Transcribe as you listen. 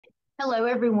Hello,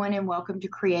 everyone, and welcome to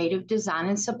Creative Design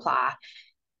and Supply.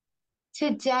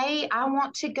 Today, I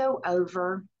want to go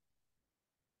over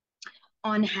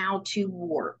on how to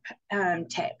warp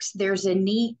text. There's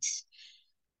a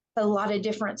lot of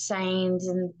different sayings,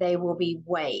 and they will be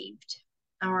waved.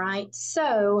 All right,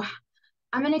 so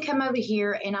I'm going to come over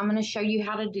here and I'm going to show you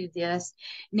how to do this.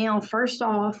 Now, first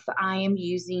off, I am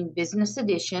using Business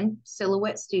Edition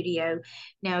Silhouette Studio.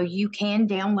 Now, you can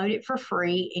download it for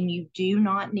free and you do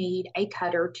not need a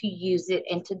cutter to use it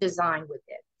and to design with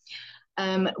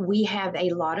it. We have a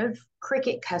lot of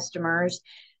Cricut customers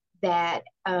that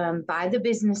buy the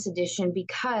Business Edition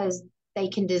because they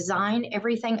can design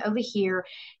everything over here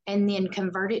and then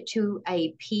convert it to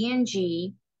a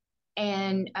PNG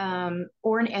and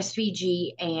or an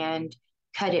SVG and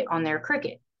cut it on their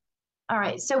Cricut. All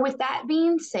right, so with that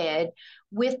being said,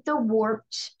 with the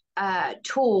warped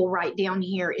tool right down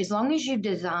here, as long as you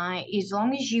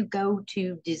go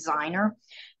to designer,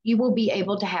 you will be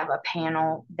able to have a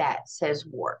panel that says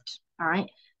warped. All right,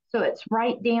 so it's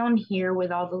right down here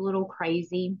with all the little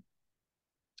crazy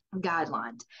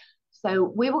guidelines. So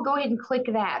we will go ahead and click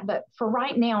that. But for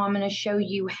right now, I'm going to show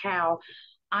you how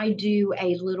I do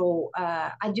a little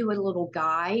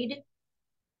guide.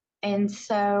 And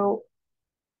so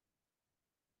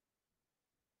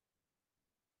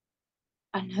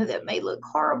I know that may look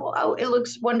horrible. Oh, it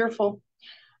looks wonderful.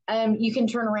 You can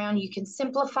turn around, you can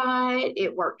simplify it.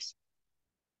 It works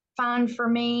fine for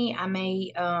me. I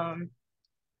may, let's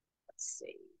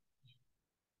see,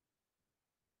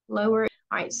 lower it.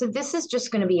 All right, so this is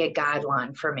just going to be a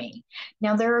guideline for me.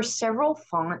 Now, there are several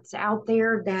fonts out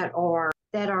there that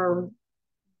are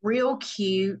real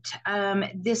cute.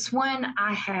 This one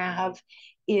I have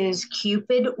is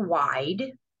Cupid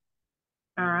Wide.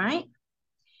 All right.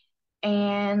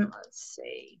 And let's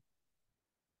see.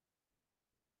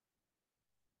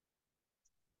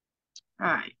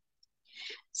 All right.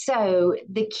 So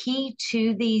the key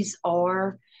to these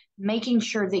are making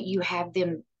sure that you have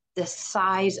them the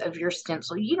size of your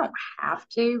stencil. You don't have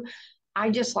to. I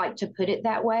just like to put it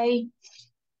that way.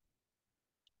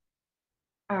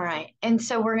 All right. And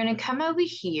so we're going to come over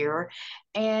here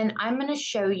and I'm going to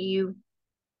show you.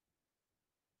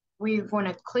 We're going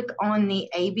to click on the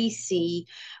ABC,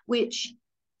 which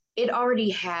it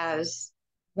already has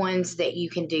ones that you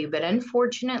can do. But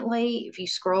unfortunately, if you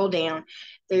scroll down,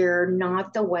 they're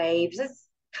not the waves. It's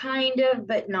kind of,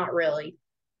 but not really.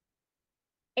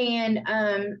 And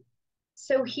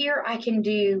so here I can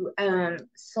do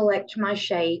select my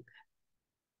shape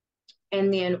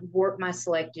and then warp my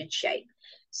selected shape.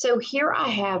 So here I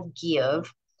have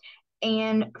give.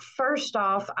 And first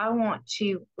off, all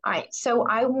right, so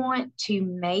I want to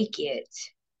make it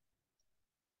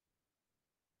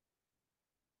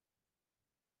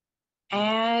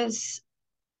as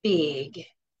big.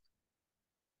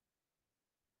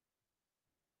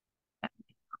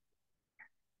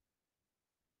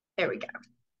 There we go.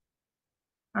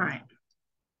 All right.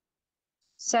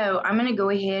 So I'm going to go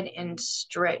ahead and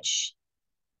stretch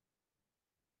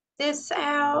this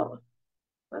out.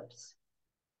 Whoops.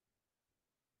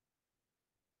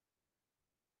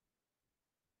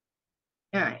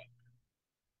 All right.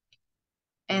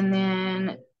 And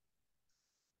then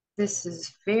this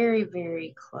is very,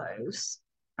 very close.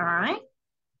 All right.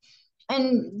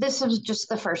 And this was just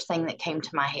the first thing that came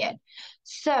to my head.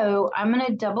 So I'm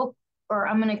going to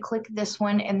I'm going to click this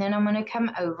one and then I'm going to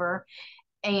come over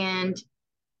and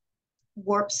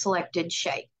warp selected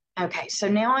shape. Okay, so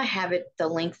now I have it the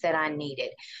length that I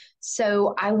needed.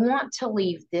 So I want to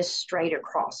leave this straight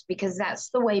across because that's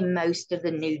the way most of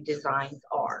the new designs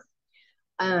are.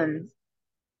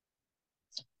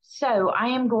 So I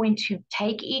am going to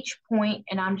take each point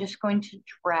and I'm just going to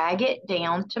drag it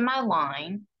down to my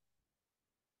line.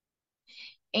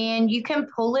 And you can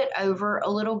pull it over a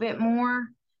little bit more.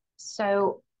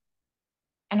 So,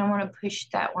 and I want to push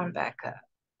that one back up.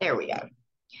 There we go.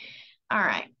 All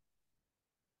right.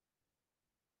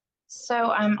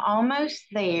 So I'm almost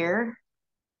there.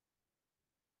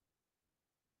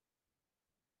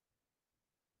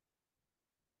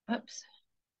 Oops.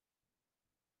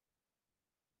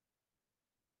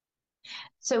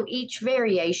 So each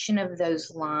variation of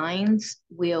those lines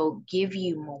will give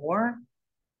you more.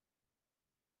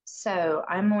 So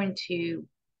I'm going to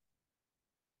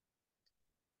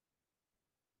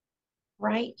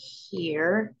right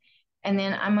here, and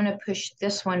then I'm going to push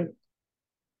this one.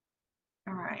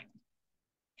 All right.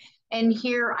 And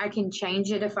here I can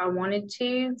change it if I wanted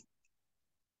to.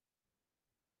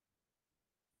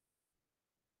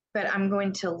 But I'm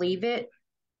going to leave it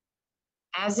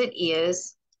as it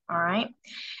is. All right.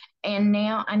 And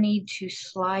now I need to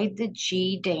slide the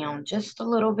G down just a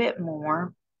little bit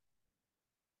more.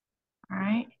 All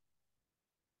right.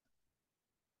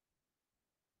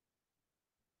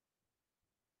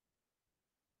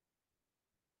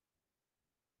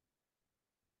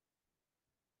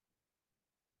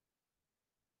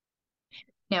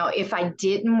 Now, if I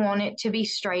didn't want it to be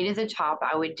straight at the top,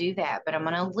 I would do that, but I'm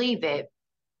going to leave it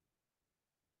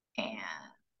and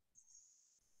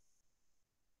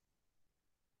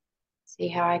see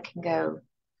how I can go.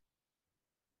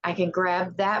 I can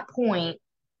grab that point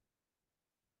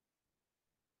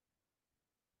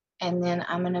and then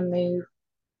I'm going to move,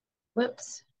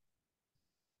 whoops.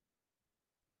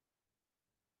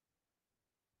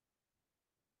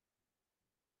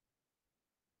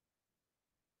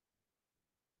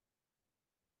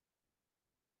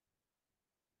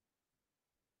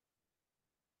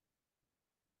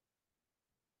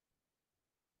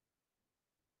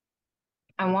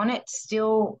 I want it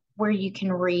still where you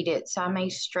can read it. So I may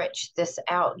stretch this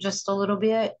out just a little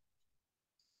bit.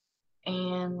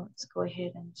 And let's go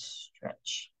ahead and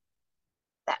stretch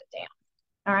that down.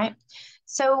 All right.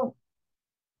 So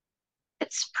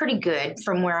it's pretty good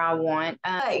from where I want.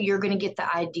 You're going to get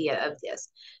the idea of this.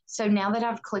 So now that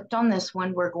I've clicked on this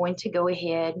one, we're going to go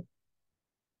ahead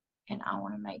and I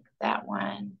want to make that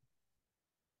one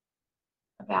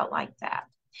about like that.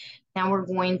 Now we're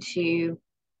going to,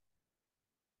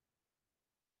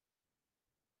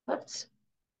 whoops,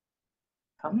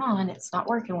 come on, it's not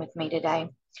working with me today.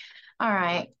 All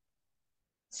right.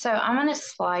 So I'm going to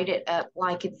slide it up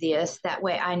like this. That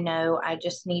way I know I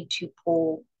just need to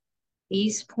pull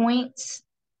these points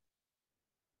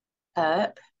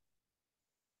up.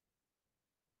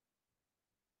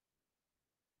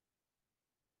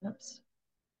 Oops.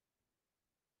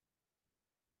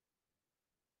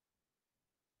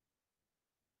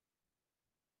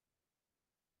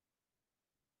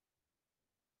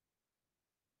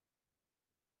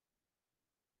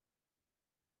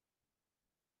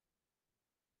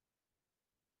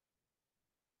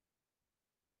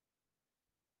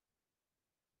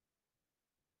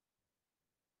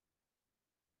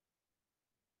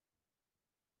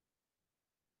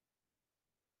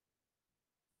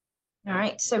 All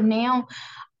right. So now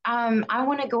I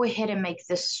want to go ahead and make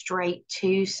this straight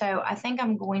too. So I think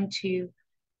I'm going to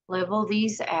level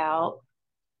these out.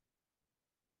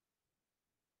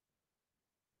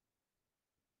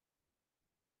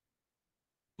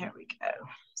 There we go.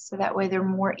 So that way they're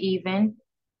more even.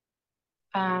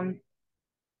 And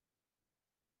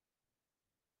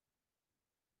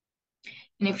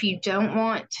if you don't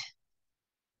want,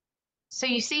 so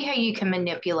you see how you can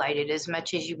manipulate it as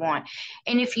much as you want.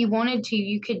 And if you wanted to,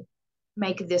 you could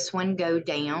make this one go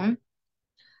down.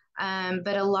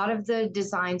 But a lot of the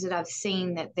designs that I've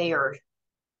seen that they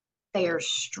are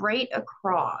straight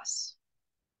across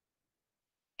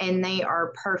and they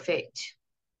are perfect.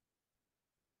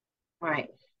 All right.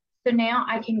 So now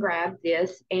I can grab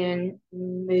this and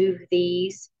move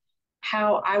these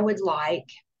how I would like.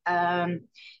 And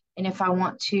if I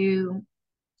want to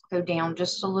go down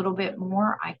just a little bit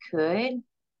more, I could.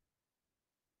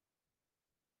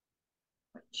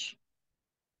 Which,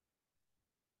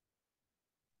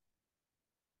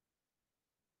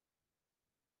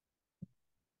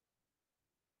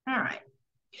 all right.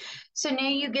 So now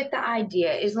you get the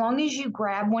idea. As long as you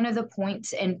grab one of the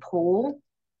points and pull,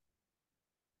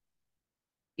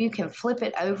 you can flip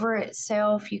it over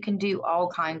itself. You can do all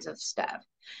kinds of stuff.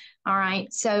 All right.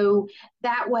 So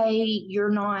that way you're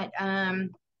not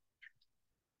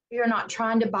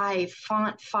trying to buy a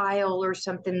font file or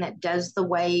something that does the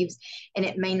waves and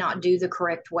it may not do the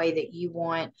correct way that you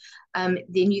want.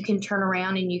 Then you can turn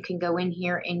around and you can go in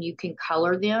here and you can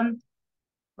color them.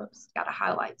 Whoops, got to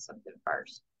highlight something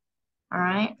first. All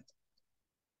right.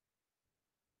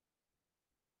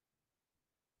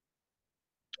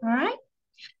 All right.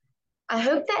 I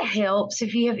hope that helps.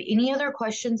 If you have any other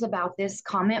questions about this,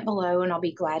 comment below and I'll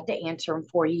be glad to answer them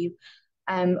for you.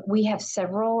 We have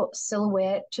several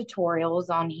silhouette tutorials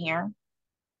on here.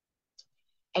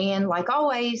 And like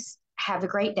always, have a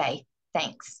great day.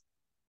 Thanks.